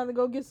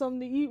get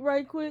something to eat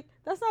right quick?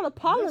 That's not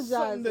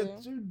apologizing. That's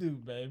something that you do,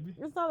 baby.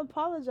 It's not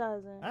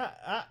apologizing.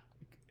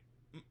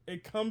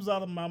 It comes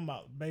out of my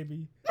mouth,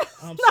 baby.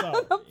 I'm not sorry.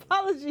 An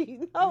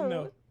apology,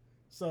 no.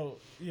 So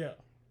yeah,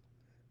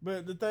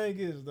 but the thing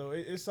is though,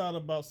 it's all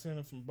about seeing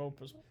it from both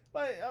perspectives.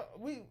 Like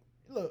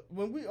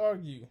when we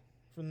argue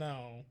from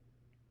now on,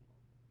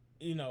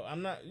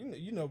 I'm not.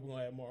 We're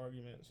gonna have more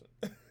arguments.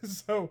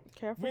 So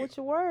careful with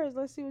your words.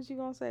 Let's see what you're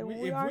gonna say. If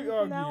we argue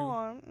from now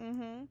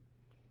on,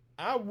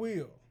 I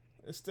will,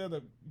 instead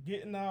of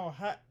getting all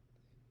hot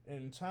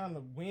and trying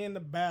to win the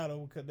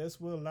battle, because that's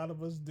what a lot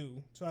of us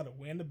do. Try to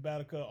win the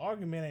battle, because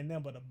argument ain't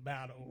nothing but a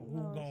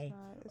battle.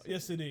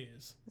 Yes, it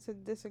is. It's a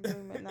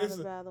disagreement, not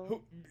a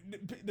battle.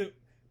 The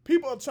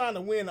people are trying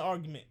to win the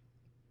argument.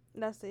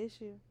 That's the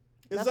issue.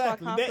 Exactly. That's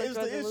why conflict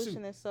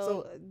resolution is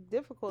so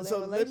difficult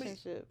in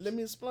relationships. Let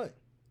me explain.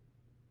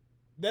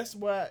 That's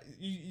why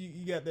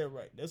you got that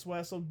right. That's why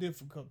it's so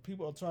difficult.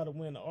 People are trying to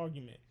win the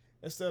argument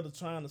instead of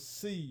trying to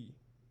see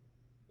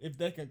if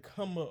they can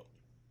come up.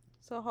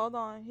 So hold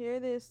on. Here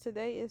it is.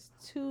 Today is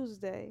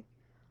Tuesday,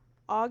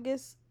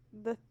 August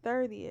the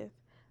 30th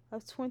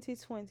of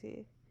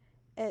 2020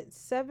 at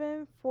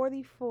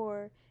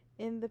 7:44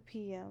 in the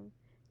PM.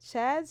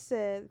 Chad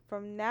said,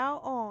 from now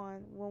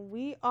on, when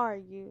we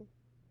argue,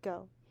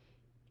 go.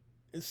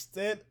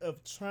 Instead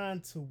of trying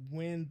to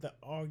win the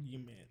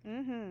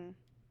argument,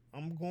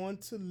 I'm going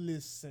to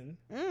listen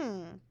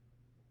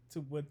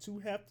to what you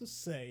have to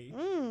say.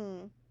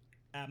 Mm.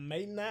 I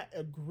may not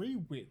agree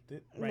with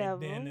it right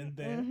then Never. and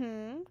there,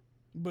 Mm-hmm.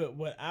 but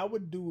what I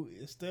would do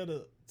instead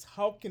of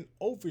talking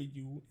over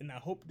you, and I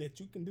hope that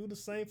you can do the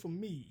same for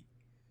me,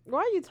 Why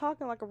are you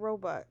talking like a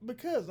robot?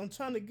 because I'm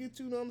trying to get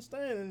you to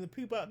understand and the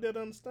people out there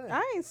to understand.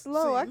 I ain't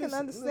slow. See, I can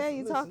understand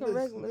you talking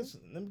regular.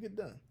 listen. Let me get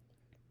done.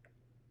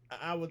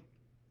 I would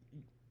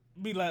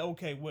be like,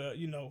 okay, well,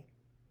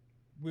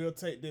 we'll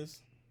take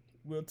this.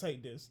 We'll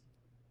take this.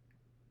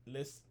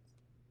 Let's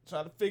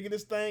try to figure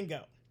this thing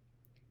out.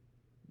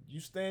 You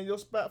stay in your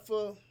spot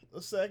for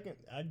a second.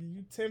 I give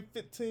you 10,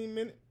 15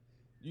 minutes.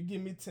 You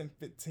give me 10,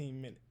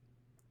 15 minutes.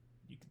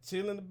 You can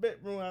chill in the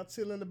bedroom. I'll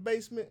chill in the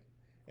basement.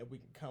 And we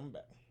can come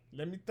back.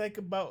 Let me think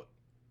about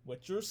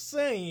what you're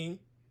saying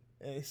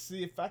and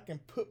see if I can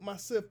put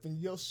myself in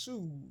your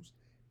shoes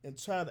and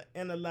try to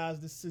analyze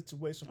this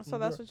situation. So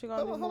that's what you're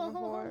gonna do moving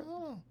forward.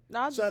 No,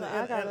 I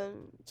gotta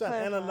try to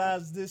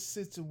analyze this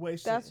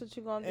situation. That's what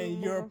you're gonna do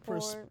and your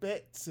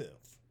perspective.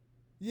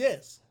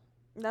 Yes.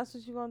 That's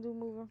what you're gonna do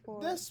moving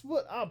forward. That's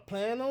what I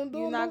plan on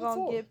doing. You're not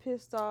gonna get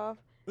pissed off.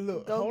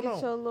 Look, go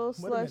get your little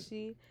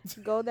slushy.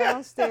 Go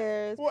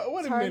downstairs.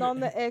 Turn on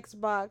the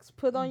Xbox.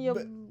 Put on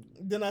your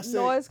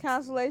noise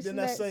cancellation.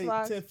 Then I say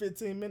 10,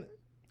 15 minutes.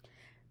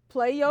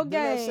 Play your game.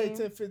 Then I say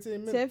 10, 15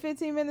 minutes. 10,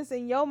 15 minutes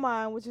in your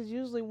mind, which is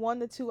usually 1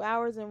 to 2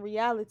 hours in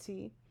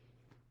reality.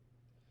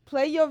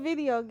 Play your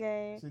video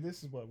game. See,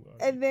 this is why we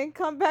argue. And then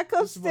come back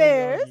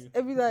upstairs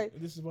and be like,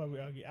 this is why we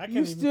argue. I can't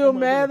you still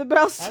mad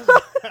about something?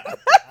 I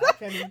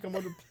can't even come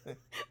up with a plan.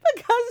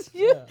 Because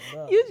you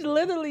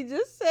literally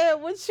just said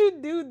what you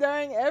do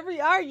during every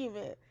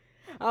argument.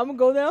 I'm going to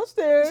go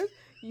downstairs.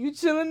 You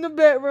chill in the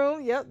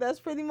bedroom. Yep, that's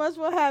pretty much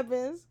what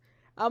happens.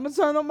 I'm going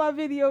to turn on my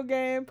video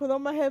game, put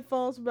on my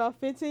headphones for about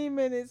 15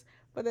 minutes.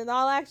 But in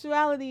all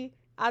actuality,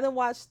 I done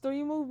watched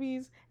 3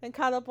 movies and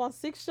caught up on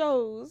 6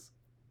 shows.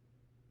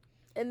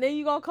 And then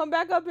you're going to come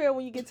back up here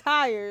when you get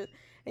tired.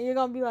 And you're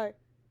going to be like,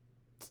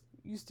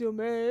 you still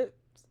mad?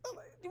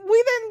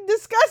 We didn't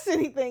discuss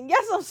anything.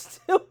 Yes, I'm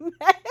still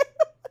mad.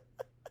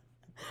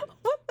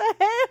 What the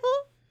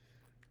hell?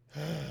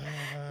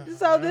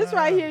 So this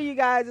right here, you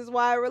guys, is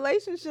why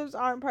relationships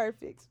aren't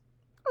perfect.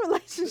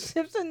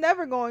 Relationships are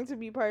never going to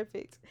be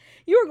perfect.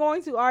 You are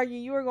going to argue.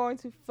 You are going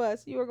to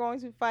fuss. You are going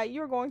to fight.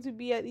 You are going to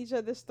be at each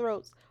other's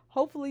throats.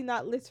 Hopefully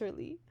not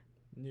literally.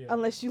 Yeah.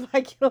 Unless you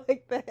like it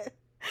like that.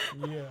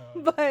 Yeah.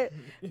 But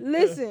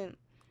listen,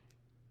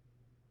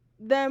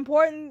 the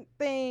important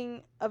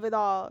thing of it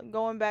all,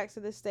 going back to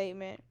the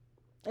statement,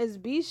 is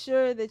be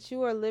sure that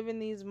you are living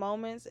these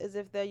moments as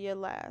if they're your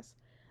last.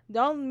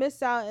 Don't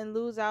miss out and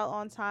lose out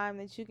on time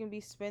that you can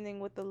be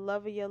spending with the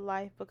love of your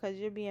life because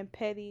you're being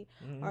petty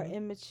or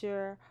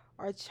immature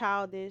or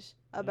childish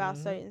about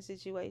certain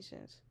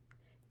situations.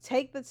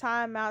 Take the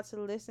time out to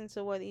listen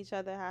to what each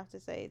other have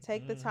to say.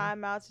 Take the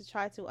time out to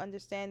try to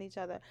understand each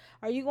other.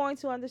 Are you going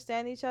to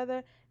understand each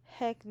other?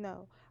 Heck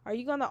no. Are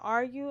you going to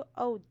argue?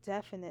 Oh,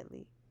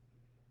 definitely.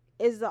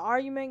 Is the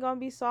argument going to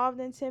be solved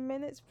in 10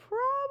 minutes? Probably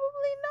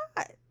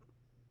not.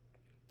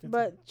 15.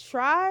 But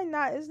try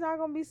not. It's not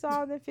going to be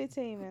solved in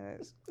 15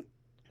 minutes.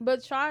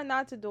 But try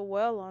not to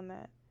dwell on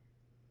that.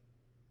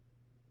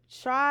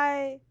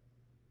 Try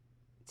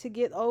to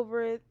get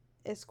over it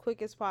as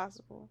quick as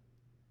possible.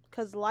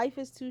 Because life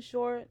is too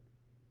short.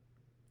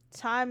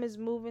 Time is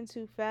moving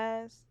too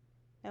fast.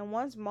 And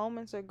once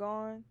moments are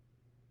gone,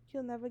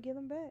 you'll never get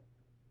them back.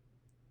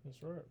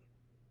 That's right.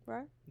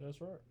 Right?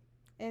 That's right.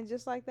 And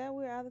just like that,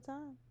 we're out of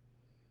time.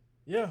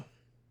 Yeah.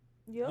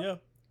 Yep. Yeah.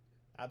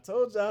 I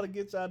told y'all to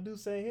get y'all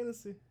Douce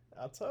Hennessy.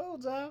 I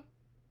told y'all.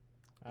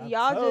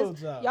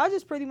 Y'all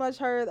just pretty much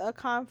heard a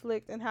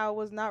conflict and how it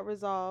was not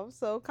resolved.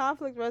 So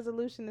conflict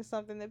resolution is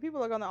something that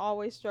people are going to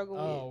always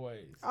struggle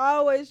with.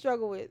 Always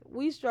struggle with.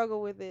 We struggle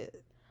with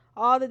it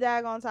all the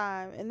daggone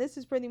time. And this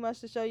is pretty much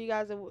to show you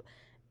guys that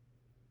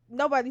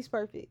nobody's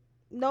perfect.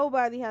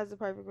 Nobody has a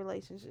perfect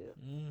relationship.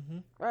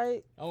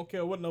 Right? I don't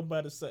care what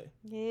nobody say.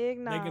 Heck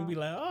no. They can be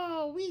like,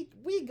 oh, we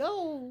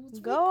goes. We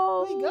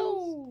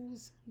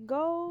goes.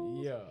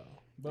 Yeah.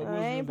 But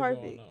it ain't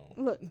perfect.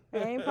 Look, it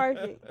ain't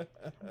perfect.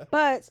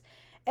 But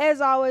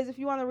as always, if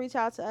you want to reach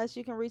out to us,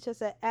 you can reach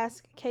us at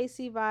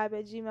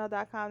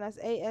askkcvibe@gmail.com. That's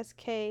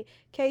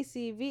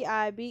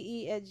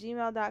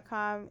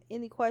ASKKCVIBE@gmail.com.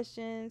 Any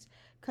questions,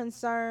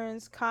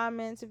 concerns,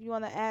 comments, if you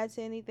want to add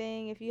to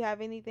anything, if you have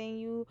anything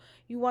you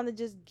want to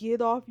just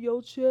get off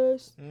your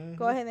chest,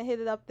 go ahead and hit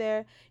it up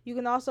there. You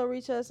can also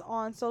reach us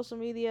on social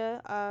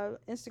media.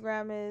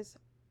 Instagram is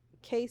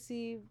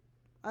KC_Vibe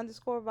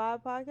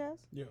Podcast.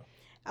 Yeah.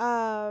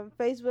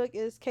 Facebook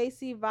is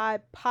KC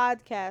Vibe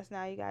Podcast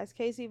now, you guys.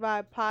 KC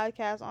Vibe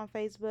Podcast on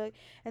Facebook.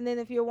 And then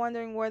if you're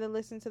wondering where to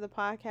listen to the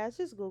podcast,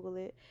 just Google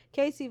it.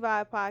 KC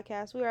Vibe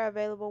Podcast. We are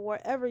available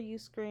wherever you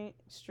stream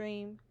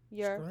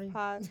your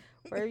podcast.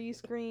 Wherever you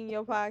stream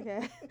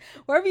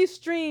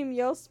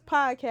your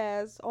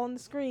podcast on the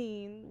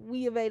screen,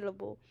 we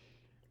available.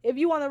 If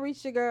you want to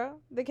reach the girl,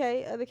 the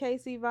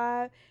KC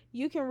vibe,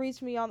 you can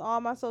reach me on all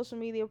my social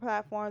media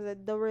platforms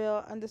at the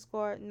real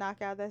underscore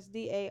knockout. That's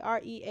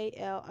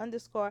DAREAL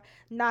underscore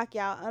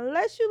knockout.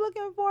 Unless you're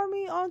looking for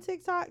me on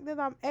TikTok, then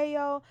I'm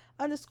AO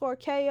underscore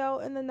KO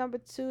and the number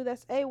 2.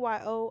 That's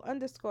AYO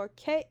underscore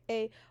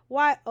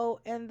KAYO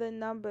and the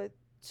number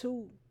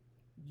 2.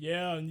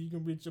 Yeah, and you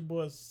can reach your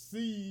boy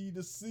C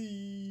to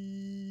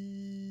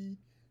C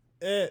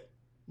at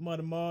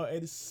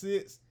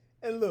Mudamar86.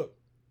 And look,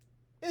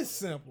 it's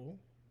simple.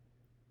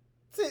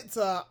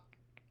 TikTok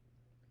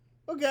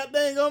or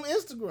goddamn on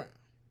Instagram.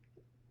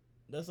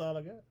 That's all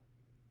I got.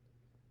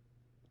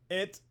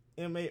 At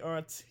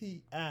MARTIMAR.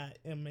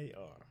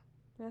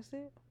 That's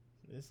it.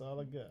 That's all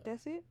I got.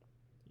 That's it.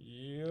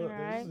 Yeah, All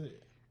that's right.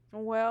 it.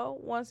 Well,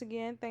 once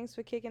again, thanks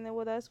for kicking it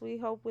with us. We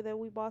hope that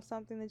we bought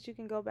something that you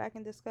can go back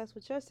and discuss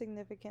with your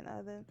significant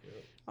other Yep.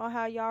 on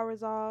how y'all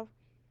resolve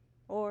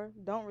or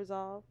don't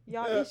resolve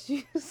y'all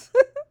issues.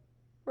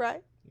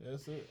 Right?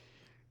 That's it.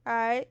 All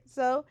right.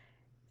 So,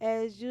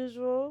 as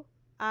usual,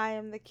 I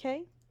am the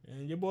K.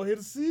 And your boy here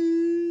to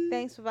see.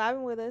 Thanks for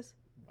vibing with us.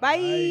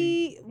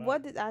 Bye. Bye.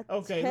 What did I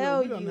Okay, tell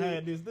look, we done you?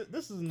 had this.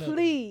 This is another.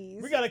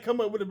 Please. We got to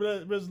come up with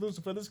a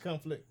resolution for this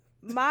conflict.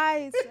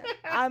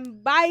 I'm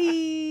bye.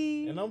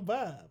 And I'm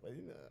vibe.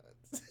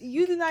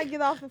 You did not get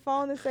off the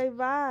phone and say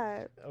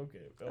vibe. Okay.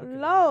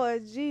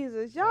 Lord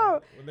Jesus. Y'all.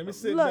 Well, let me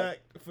sit look, back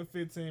for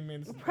 15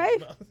 minutes. Pray.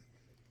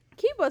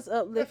 Keep us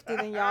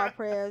uplifted in y'all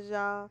prayers,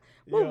 y'all.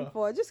 Moving Yeah.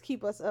 forward, just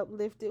keep us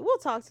uplifted. We'll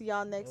talk to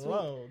y'all next week.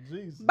 Oh,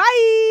 Jesus.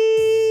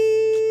 Bye.